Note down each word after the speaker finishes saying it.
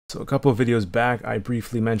So a couple of videos back, I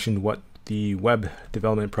briefly mentioned what the web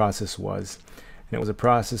development process was. And it was a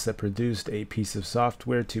process that produced a piece of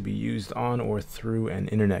software to be used on or through an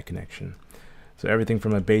internet connection. So everything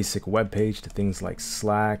from a basic web page to things like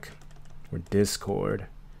Slack or Discord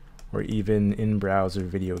or even in-browser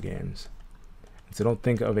video games. And so don't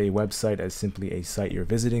think of a website as simply a site you're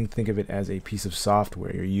visiting. Think of it as a piece of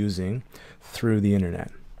software you're using through the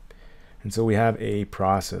internet. And so we have a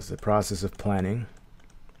process, the process of planning,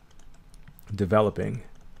 developing,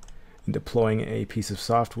 and deploying a piece of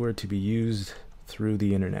software to be used through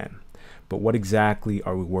the internet. But what exactly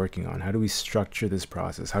are we working on? How do we structure this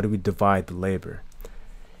process? How do we divide the labor?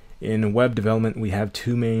 In web development, we have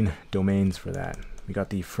two main domains for that. We got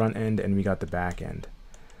the front end and we got the back end.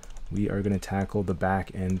 We are going to tackle the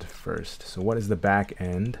back end first. So what is the back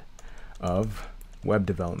end of web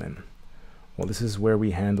development? Well, this is where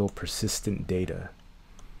we handle persistent data.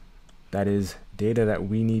 That is data that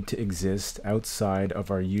we need to exist outside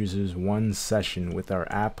of our user's one session with our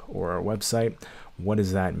app or our website. What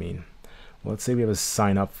does that mean? Well, let's say we have a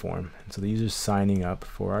sign up form. And so the user's signing up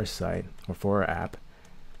for our site or for our app.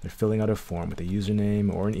 They're filling out a form with a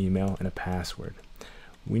username or an email and a password.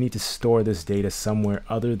 We need to store this data somewhere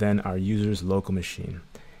other than our user's local machine.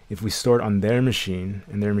 If we store it on their machine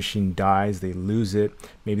and their machine dies, they lose it,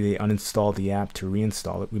 maybe they uninstall the app to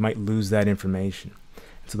reinstall it, we might lose that information.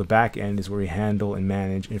 So the back end is where we handle and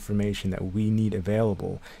manage information that we need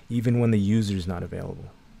available, even when the user is not available.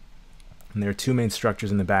 And there are two main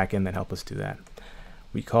structures in the back end that help us do that.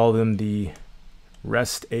 We call them the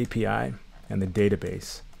REST API and the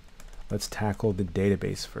database. Let's tackle the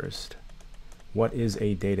database first. What is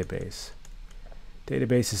a database?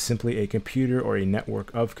 Database is simply a computer or a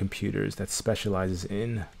network of computers that specializes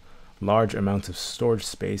in large amounts of storage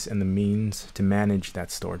space and the means to manage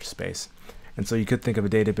that storage space. And so you could think of a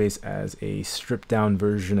database as a stripped down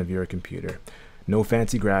version of your computer. No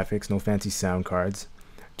fancy graphics, no fancy sound cards,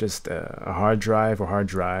 just a hard drive or hard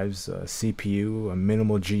drives, a CPU, a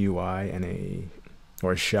minimal GUI, and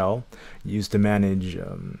a shell used to manage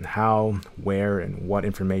how, where, and what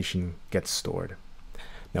information gets stored.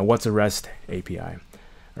 Now, what's a REST API? A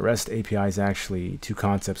REST API is actually two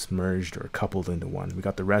concepts merged or coupled into one. We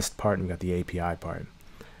got the REST part and we got the API part.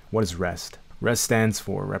 What is REST? REST stands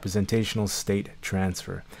for Representational State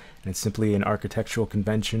Transfer, and it's simply an architectural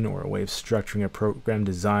convention or a way of structuring a program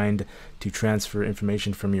designed to transfer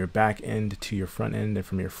information from your back end to your front end and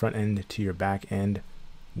from your front end to your back end.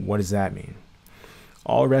 What does that mean?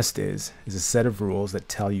 All REST is a set of rules that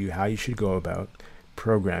tell you how you should go about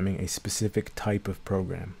programming a specific type of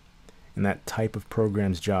program. And that type of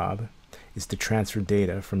program's job is to transfer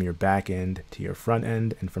data from your back end to your front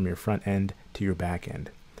end and from your front end to your back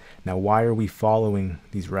end. Now, why are we following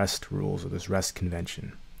these REST rules or this REST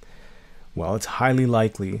convention? Well, it's highly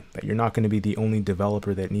likely that you're not going to be the only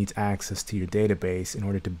developer that needs access to your database in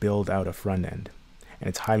order to build out a front end. And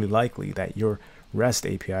it's highly likely that your REST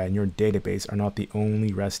API and your database are not the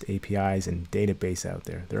only REST APIs and database out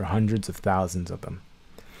there. There are hundreds of thousands of them.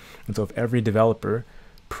 And so if every developer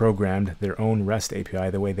programmed their own REST API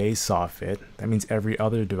the way they saw fit, that means every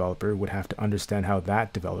other developer would have to understand how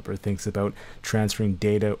that developer thinks about transferring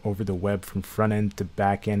data over the web from front end to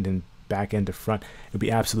back end and back end to front. It would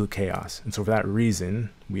be absolute chaos. And so for that reason,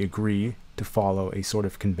 we agree to follow a sort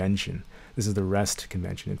of convention. This is the REST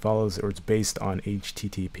convention. It follows, or it's based on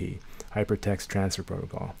HTTP, Hypertext Transfer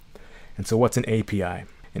Protocol. And so what's an API?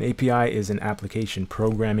 An API is an application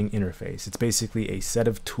programming interface. It's basically a set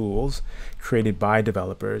of tools created by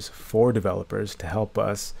developers for developers to help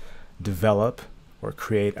us develop or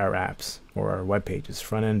create our apps or our web pages.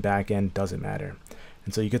 Front end, back end, doesn't matter.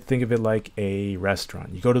 And so you could think of it like a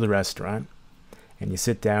restaurant. You go to the restaurant and you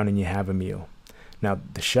sit down and you have a meal. Now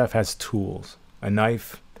the chef has tools, a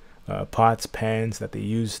knife, pots, pans that they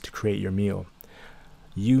use to create your meal.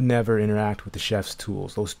 You never interact with the chef's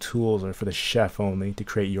tools. Those tools are for the chef only to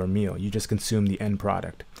create your meal. You just consume the end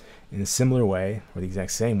product. In a similar way, or the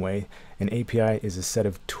exact same way, an API is a set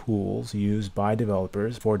of tools used by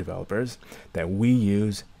developers for developers that we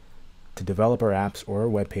use to develop our apps or our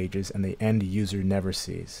web pages, and the end user never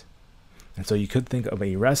sees. And so you could think of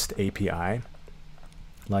a REST API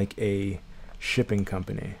like a shipping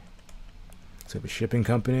company. So we have a shipping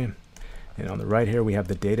company. And on the right here, we have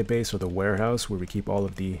the database or the warehouse where we keep all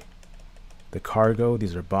of the cargo.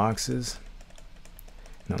 These are boxes.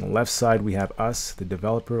 And on the left side, we have us, the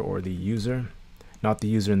developer or the user. Not the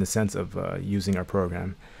user in the sense of using our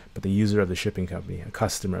program, but the user of the shipping company, a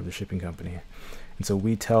customer of the shipping company. And so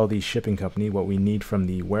we tell the shipping company what we need from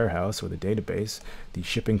the warehouse or the database. The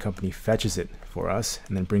shipping company fetches it for us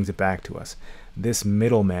and then brings it back to us. This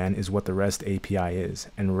middleman is what the REST API is.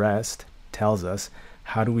 And REST tells us,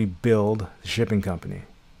 how do we build the shipping company?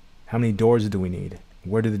 How many doors do we need?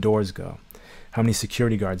 Where do the doors go? How many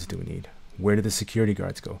security guards do we need? Where do the security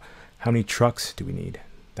guards go? How many trucks do we need?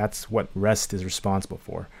 That's what REST is responsible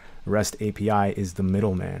for. REST API is the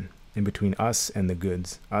middleman in between us and the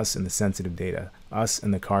goods, us and the sensitive data, us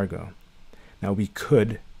and the cargo. Now we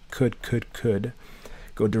could go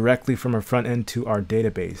directly from our front end to our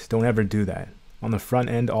database. Don't ever do that. On the front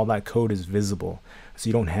end, all that code is visible, so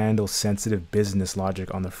you don't handle sensitive business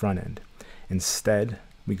logic on the front end. Instead,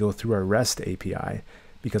 we go through our REST API,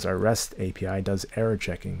 because our REST API does error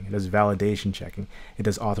checking, it does validation checking, it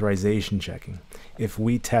does authorization checking. If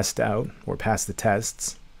we test out or pass the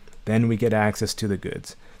tests, then we get access to the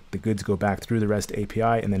goods. The goods go back through the REST API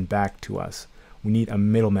and then back to us. We need a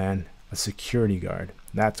middleman, a security guard.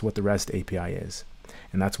 That's what the REST API is.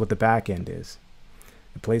 And that's what the backend is.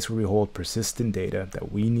 A place where we hold persistent data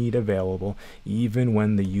that we need available even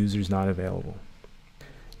when the user's not available.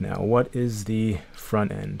 Now, what is the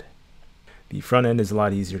front end? The front end is a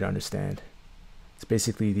lot easier to understand. It's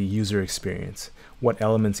basically the user experience. What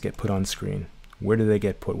elements get put on screen? Where do they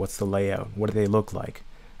get put? What's the layout? What do they look like?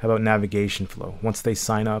 How about navigation flow? Once they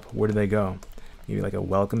sign up, where do they go? Maybe like a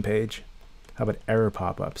welcome page? How about error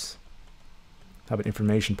pop-ups? How about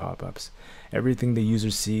information pop-ups? Everything the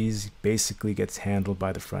user sees basically gets handled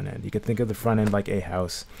by the front end. You could think of the front end like a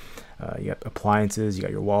house. You got appliances, you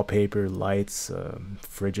got your wallpaper, lights,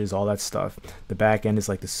 fridges, all that stuff. The back end is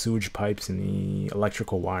like the sewage pipes and the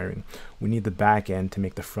electrical wiring. We need the back end to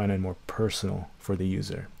make the front end more personal for the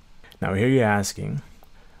user. Now here you're asking,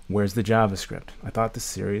 where's the JavaScript? I thought this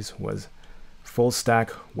series was full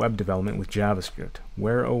stack web development with JavaScript.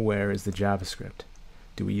 Where, oh where is the JavaScript?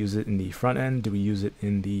 Do we use it in the front end? Do we use it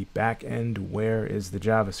in the back end? Where is the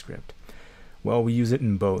JavaScript? Well, we use it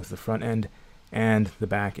in both the front end and the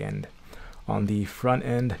back end. On the front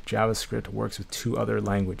end, JavaScript works with two other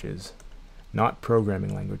languages, not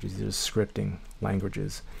programming languages, these are scripting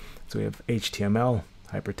languages. So we have HTML,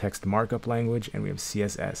 hypertext markup language, and we have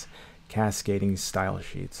CSS, cascading style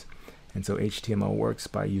sheets. And so HTML works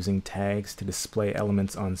by using tags to display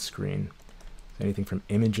elements on screen. So anything from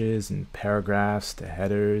images and paragraphs to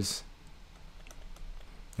headers.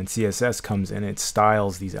 And CSS comes in, it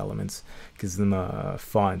styles these elements, gives them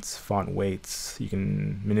fonts, font weights. You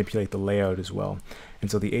can manipulate the layout as well. And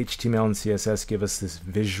so the HTML and CSS give us this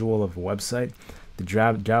visual of a website. The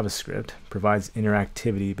JavaScript provides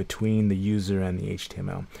interactivity between the user and the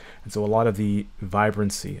HTML. And so a lot of the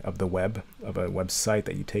vibrancy of the web, of a website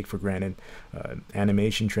that you take for granted,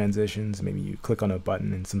 animation transitions, maybe you click on a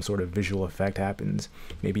button and some sort of visual effect happens.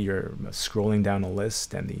 Maybe you're scrolling down a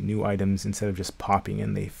list and the new items, instead of just popping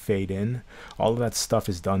in, they fade in. All of that stuff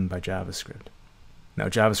is done by JavaScript. Now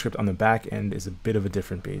JavaScript on the back end is a bit of a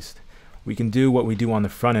different beast. We can do what we do on the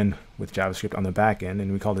front end with JavaScript on the back end,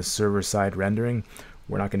 and we call this server-side rendering.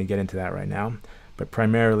 We're not going to get into that right now. But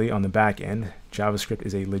primarily on the back end, JavaScript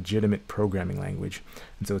is a legitimate programming language.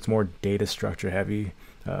 And so it's more data structure heavy,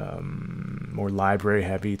 more library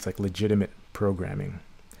heavy. It's like legitimate programming.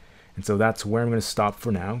 And so that's where I'm going to stop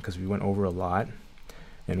for now, because we went over a lot.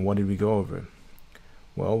 And what did we go over?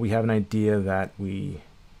 Well, we have an idea that we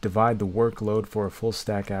divide the workload for a full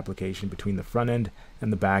stack application between the front end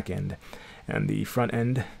and the back end. And the front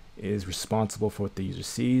end is responsible for what the user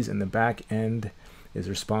sees, and the back end is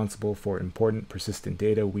responsible for important persistent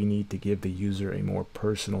data we need to give the user a more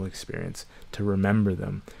personal experience, to remember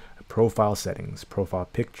them. Profile settings, profile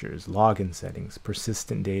pictures, login settings,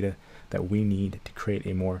 persistent data that we need to create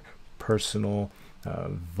a more personal,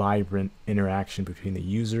 vibrant interaction between the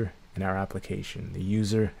user and our application, the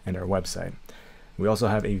user and our website. We also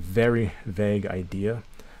have a very vague idea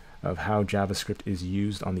of how JavaScript is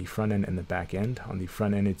used on the front end and the back end. On the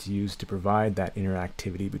front end, it's used to provide that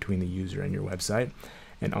interactivity between the user and your website.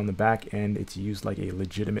 And on the back end, it's used like a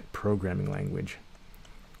legitimate programming language.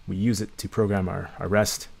 We use it to program our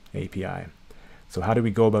REST API. So how do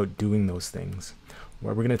we go about doing those things?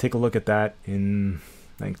 Well, we're going to take a look at that in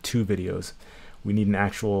like 2 videos. We need an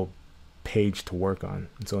actual page to work on.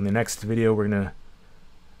 And so in the next video, we're going to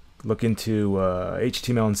look into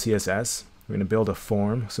HTML and CSS. We're going to build a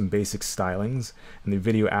form, some basic stylings, and the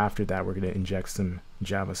video after that we're going to inject some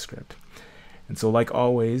JavaScript. And so like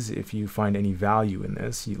always, if you find any value in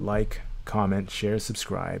this, you like, comment, share,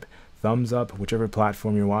 subscribe, thumbs up, whichever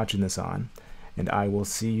platform you're watching this on, and I will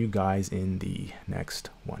see you guys in the next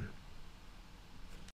one.